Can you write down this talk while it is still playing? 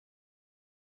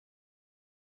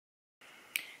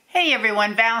Hey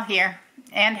everyone, Val here,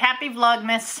 and happy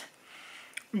Vlogmas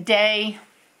day.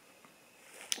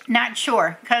 Not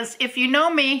sure, because if you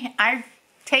know me, I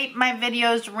tape my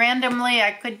videos randomly.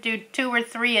 I could do 2 or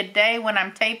 3 a day when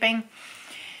I'm taping,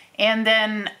 and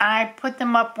then I put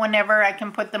them up whenever I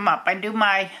can put them up. I do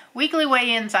my weekly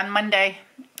weigh-ins on Monday,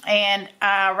 and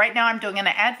right now I'm doing an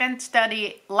Advent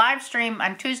study live stream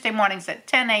on Tuesday mornings at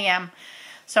 10 a.m.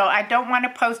 So I don't want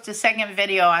to post a second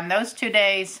video on those 2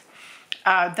 days.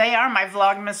 They are my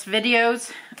Vlogmas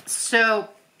videos, so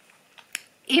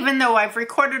even though I've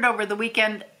recorded over the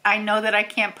weekend, I know that I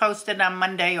can't post it on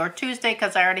Monday or Tuesday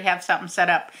because I already have something set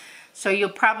up. So you'll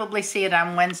probably see it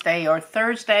on Wednesday or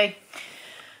Thursday.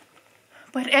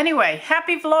 But anyway,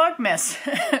 happy Vlogmas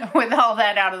with all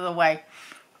that out of the way.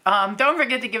 Don't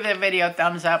forget to give the video a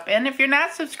thumbs up. And if you're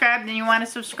not subscribed and you want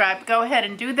to subscribe, go ahead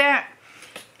and do that.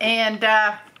 And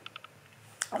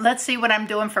let's see what I'm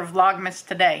doing for Vlogmas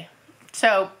today.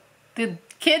 So, the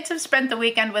kids have spent the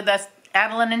weekend with us,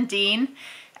 Adeline and Dean.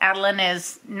 Adeline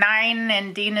is 9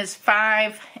 and Dean is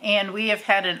 5, and we have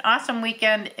had an awesome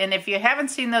weekend. And if you haven't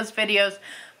seen those videos,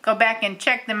 go back and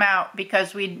check them out,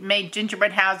 because we made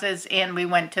gingerbread houses, and we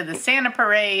went to the Santa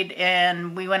parade,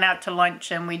 and we went out to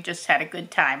lunch, and we just had a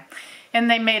good time. And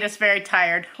they made us very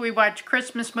tired. We watched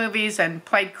Christmas movies and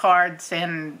played cards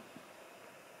and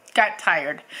got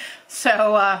tired.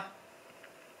 So,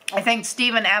 I think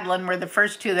Steve and Adeline were the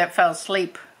first 2 that fell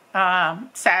asleep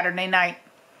Saturday night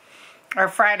or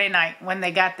Friday night when they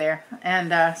got there,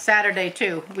 and Saturday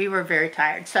too. We were very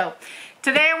tired. So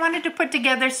today I wanted to put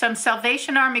together some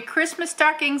Salvation Army Christmas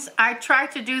stockings. I try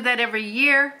to do that every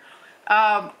year.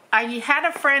 I had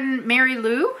a friend, Mary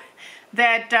Lou,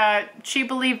 that she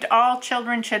believed all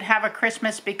children should have a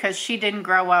Christmas because she didn't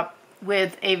grow up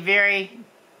with a very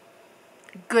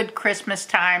good Christmas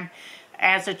time.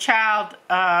 As a child,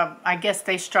 I guess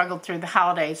they struggled through the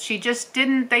holidays. They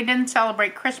didn't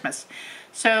celebrate Christmas.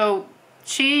 So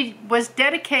she was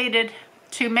dedicated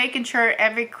to making sure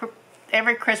every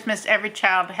Christmas, every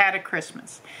child had a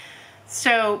Christmas.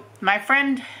 So my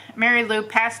friend Mary Lou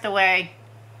passed away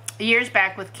years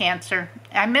back with cancer.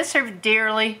 I miss her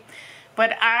dearly,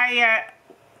 but I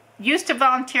used to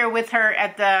volunteer with her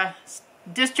at the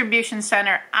distribution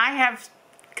center. I have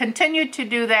continued to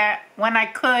do that when I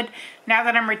could. Now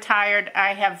that I'm retired,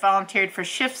 I have volunteered for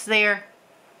shifts there,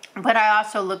 but I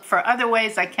also look for other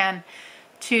ways I can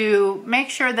to make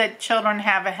sure that children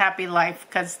have a happy life,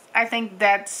 because I think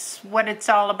that's what it's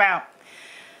all about.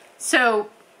 So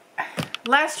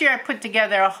last year I put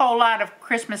together a whole lot of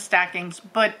Christmas stockings,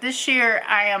 but this year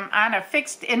I am on a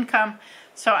fixed income,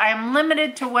 so I am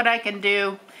limited to what I can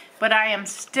do. But I am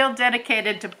still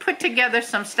dedicated to put together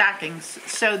some stockings.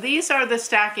 So these are the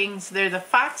stockings. They're the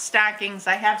Fox stockings.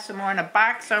 I have some more in a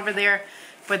box over there,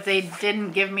 but they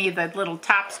didn't give me the little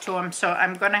tops to them. So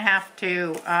I'm going to have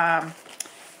to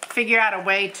figure out a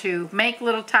way to make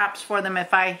little tops for them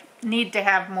if I need to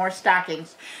have more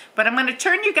stockings. But I'm going to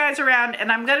turn you guys around,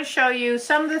 and I'm going to show you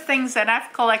some of the things that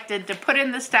I've collected to put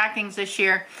in the stockings this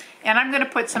year. And I'm going to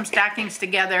put some stockings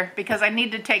together because I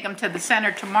need to take them to the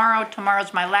center tomorrow.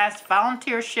 Tomorrow's my last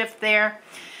volunteer shift there.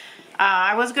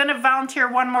 I was going to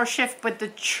volunteer one more shift with the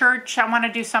church. I want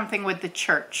to do something with the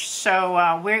church.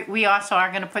 So we also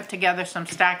are going to put together some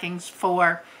stockings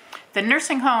for the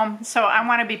nursing home. So I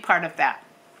want to be part of that.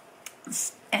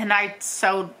 And I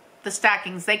sewed the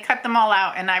stockings. They cut them all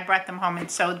out, and I brought them home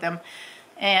and sewed them.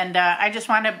 And I just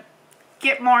want to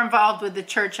get more involved with the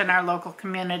church and our local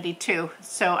community too.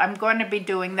 So I'm going to be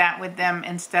doing that with them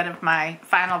instead of my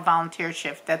final volunteer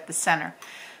shift at the center,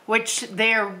 which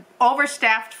they're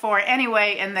overstaffed for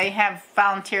anyway, and they have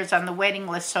volunteers on the waiting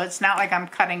list, so it's not like I'm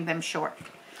cutting them short.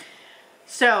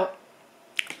 So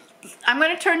I'm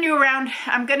going to turn you around.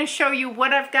 I'm going to show you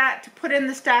what I've got to put in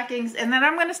the stockings, and then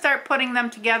I'm going to start putting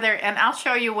them together, and I'll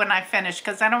show you when I finish,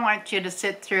 because I don't want you to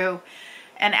sit through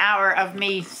an hour of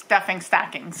me stuffing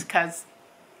stockings, because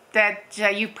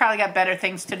you've probably got better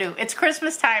things to do. It's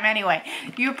Christmas time anyway.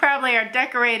 You probably are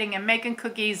decorating and making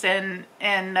cookies and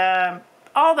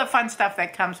all the fun stuff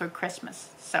that comes with Christmas.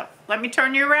 So let me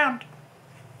turn you around.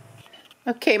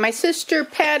 Okay, my sister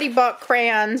Patty bought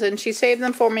crayons, and she saved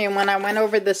them for me, and when I went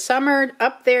over the summer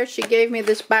up there, she gave me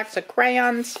this box of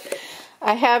crayons.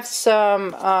 I have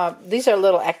some, these are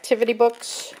little activity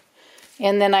books,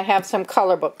 and then I have some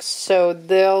color books, so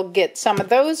they'll get some of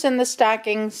those in the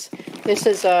stockings. This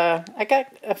is I got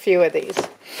a few of these.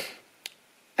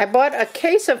 I bought a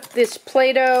case of this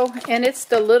Play-Doh, and it's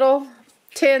the little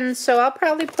tins, so I'll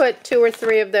probably put 2 or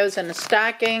 3 of those in a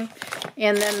stocking.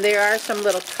 And then there are some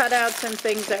little cutouts and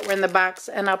things that were in the box,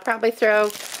 and I'll probably throw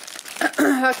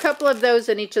a couple of those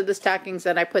in each of the stockings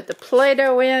that I put the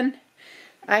Play-Doh in.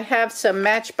 I have some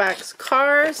Matchbox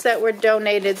cars that were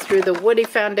donated through the Woody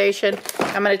Foundation.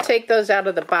 I'm going to take those out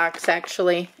of the box,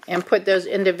 actually, and put those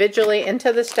individually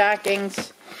into the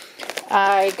stockings.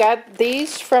 I got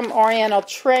these from Oriental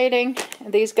Trading.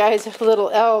 These guys are little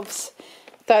elves.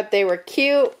 Thought they were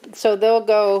cute, so they'll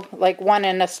go like one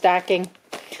in a stocking.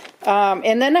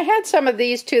 And then I had some of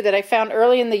these too that I found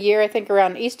early in the year, I think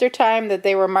around Easter time, that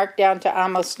they were marked down to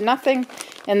almost nothing,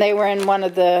 and they were in one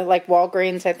of the, like,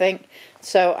 Walgreens, I think.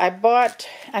 So I bought,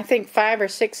 I think, 5 or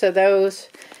 6 of those.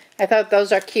 I thought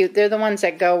those are cute. They're the ones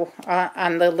that go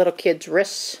on the little kids'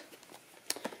 wrists.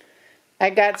 I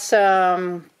got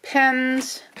some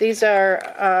pens. These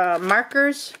are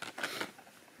markers.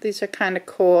 These are kind of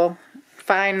cool.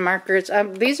 Fine markers.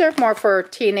 These are more for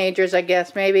teenagers, I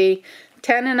guess. Maybe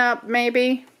 10 and up,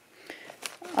 maybe.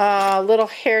 Little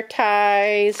hair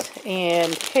ties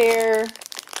and hair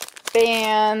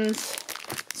bands.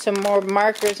 Some more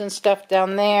markers and stuff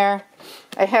down there.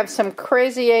 I have some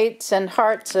Crazy 8s and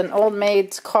Hearts and Old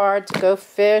Maids cards. Go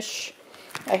Fish.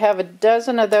 I have a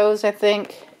dozen of those, I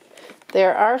think.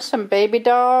 There are some baby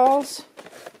dolls.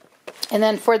 And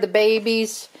then for the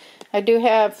babies, I do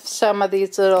have some of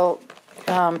these little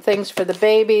things for the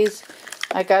babies.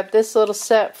 I got this little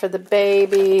set for the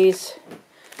babies.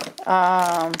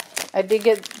 I did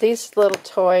get these little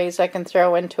toys I can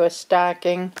throw into a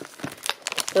stocking.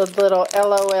 The little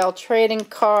LOL trading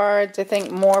cards, I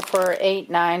think more for 8,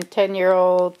 9,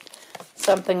 10-year-old,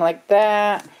 something like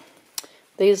that.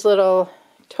 These little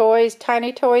toys,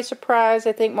 Tiny Toy Surprise,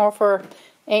 I think more for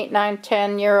 8, 9,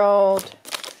 10-year-old.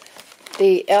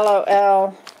 The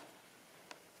LOL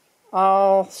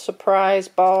All Surprise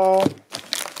Ball.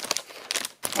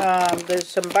 There's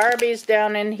some Barbies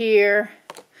down in here.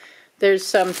 There's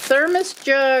some thermos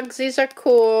jugs. These are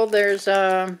cool. There's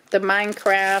the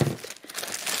Minecraft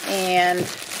and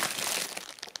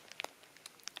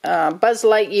Buzz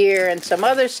Lightyear and some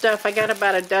other stuff. I got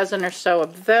about a dozen or so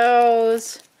of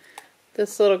those.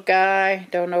 This little guy,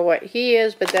 don't know what he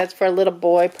is, but that's for a little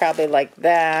boy, probably like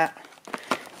that.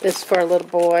 This is for a little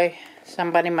boy.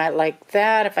 Somebody might like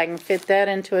that, if I can fit that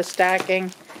into a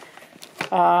stocking.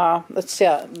 Let's see,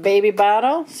 baby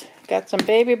bottles. Got some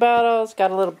baby bottles,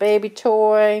 got a little baby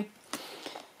toy.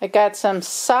 I got some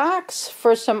socks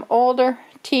for some older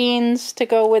teens to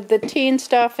go with the teen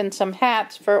stuff, and some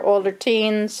hats for older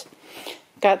teens.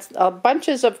 Got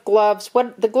bunches of gloves.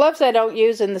 The gloves I don't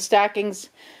use in the stockings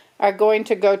are going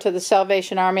to go to the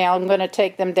Salvation Army. I'm going to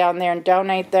take them down there and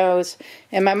donate those.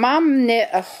 And my mom knit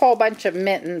a whole bunch of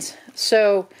mittens.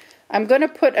 So I'm going to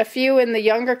put a few in the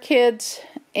younger kids,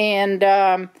 and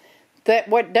that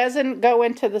what doesn't go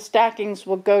into the stockings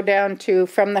will go down to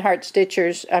From the Heart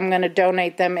Stitchers. I'm going to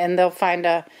donate them, and they'll find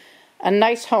a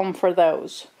nice home for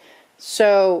those.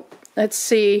 So let's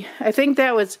see. I think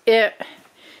that was it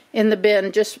in the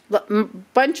bin. Just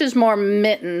bunches more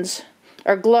mittens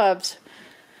or gloves.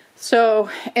 So,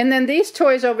 and then these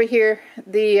toys over here,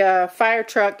 the fire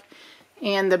truck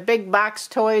and the big box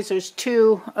toys, there's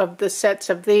 2 of the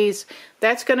sets of these.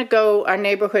 That's going to go, our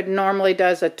neighborhood normally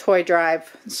does a toy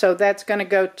drive, so that's going to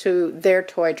go to their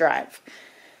toy drive.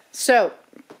 So,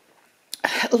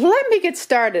 let me get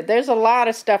started. There's a lot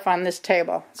of stuff on this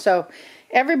table. So,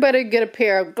 everybody get a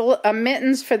pair of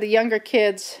mittens for the younger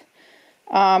kids.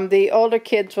 The older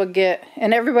kids will get,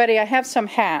 and everybody, I have some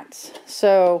hats.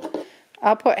 So,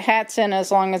 I'll put hats in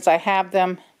as long as I have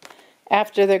them.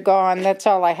 After they're gone, that's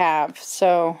all I have.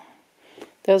 So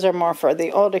those are more for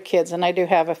the older kids, and I do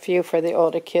have a few for the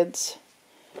older kids.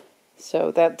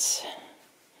 So that's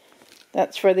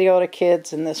for the older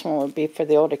kids, and this one would be for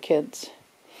the older kids.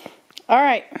 All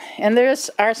right, and there's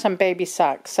are some baby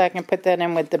socks. So I can put that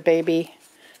in with the baby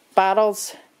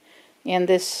bottles. And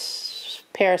this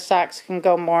pair of socks can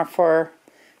go more for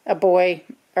a boy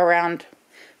around,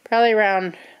 probably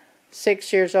around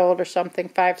 6 years old or something,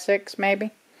 5, 6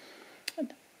 maybe.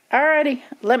 Alrighty,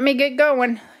 let me get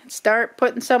going. Start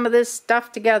putting some of this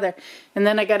stuff together. And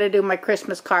then I got to do my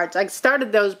Christmas cards. I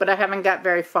started those, but I haven't got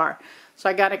very far. So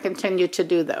I got to continue to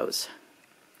do those.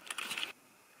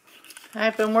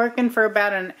 I've been working for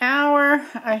about an hour.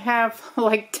 I have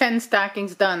like 10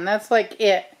 stockings done. That's like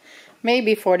it.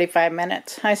 Maybe 45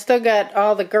 minutes. I still got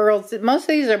all the girls. Most of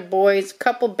these are boys,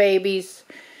 couple babies.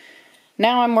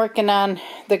 Now I'm working on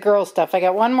the girl stuff. I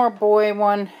got one more boy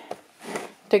one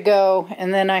to go,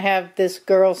 and then I have this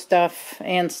girl stuff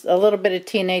and a little bit of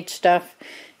teenage stuff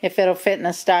if it'll fit in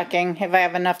a stocking, if I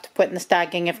have enough to put in the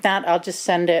stocking. If not, I'll just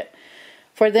send it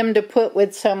for them to put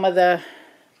with some of the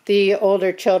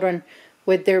older children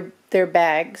with their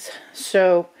bags.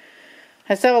 So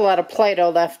I still have a lot of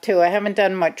Play-Doh left too. I haven't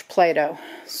done much Play-Doh.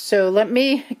 So let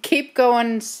me keep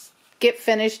going, get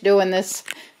finished doing this.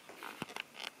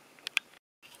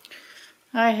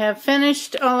 I have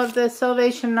finished all of the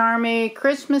Salvation Army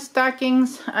Christmas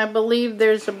stockings. I believe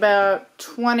there's about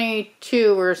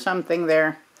 22 or something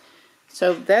there.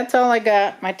 So that's all I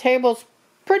got. My table's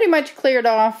pretty much cleared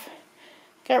off.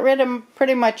 Got rid of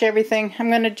pretty much everything. I'm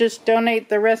going to just donate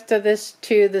the rest of this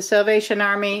to the Salvation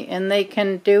Army, and they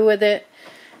can do with it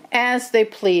as they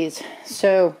please.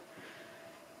 So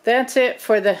that's it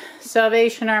for the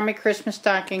Salvation Army Christmas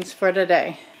stockings for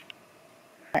today.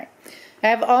 All right. I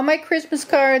have all my Christmas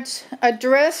cards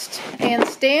addressed and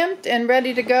stamped and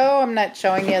ready to go. I'm not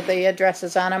showing you the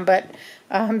addresses on them, but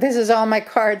this is all my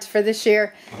cards for this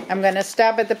year. I'm going to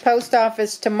stop at the post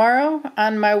office tomorrow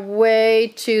on my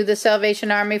way to the Salvation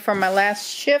Army for my last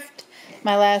shift,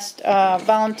 my last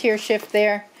volunteer shift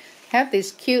there. I have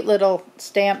these cute little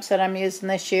stamps that I'm using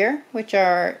this year, which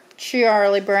are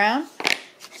Charlie Brown.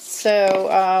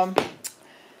 So,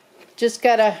 just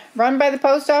gotta run by the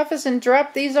post office and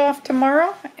drop these off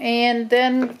tomorrow, and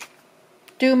then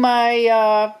do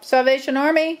my Salvation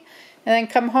Army, and then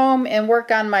come home and work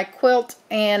on my quilt.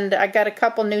 And I got a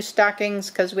couple new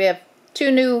stockings because we have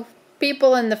 2 new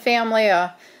people in the family,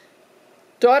 a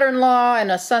daughter-in-law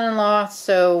and a son-in-law,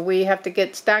 so we have to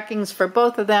get stockings for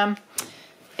both of them.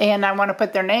 And I want to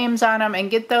put their names on them and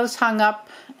get those hung up,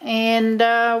 and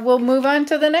we'll move on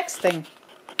to the next thing.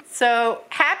 So,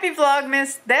 happy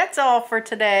Vlogmas. That's all for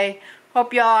today.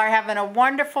 Hope y'all are having a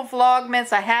wonderful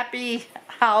Vlogmas, a happy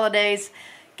holidays.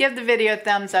 Give the video a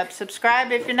thumbs up.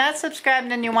 Subscribe if you're not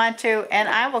subscribed and you want to. And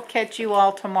I will catch you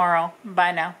all tomorrow.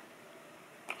 Bye now.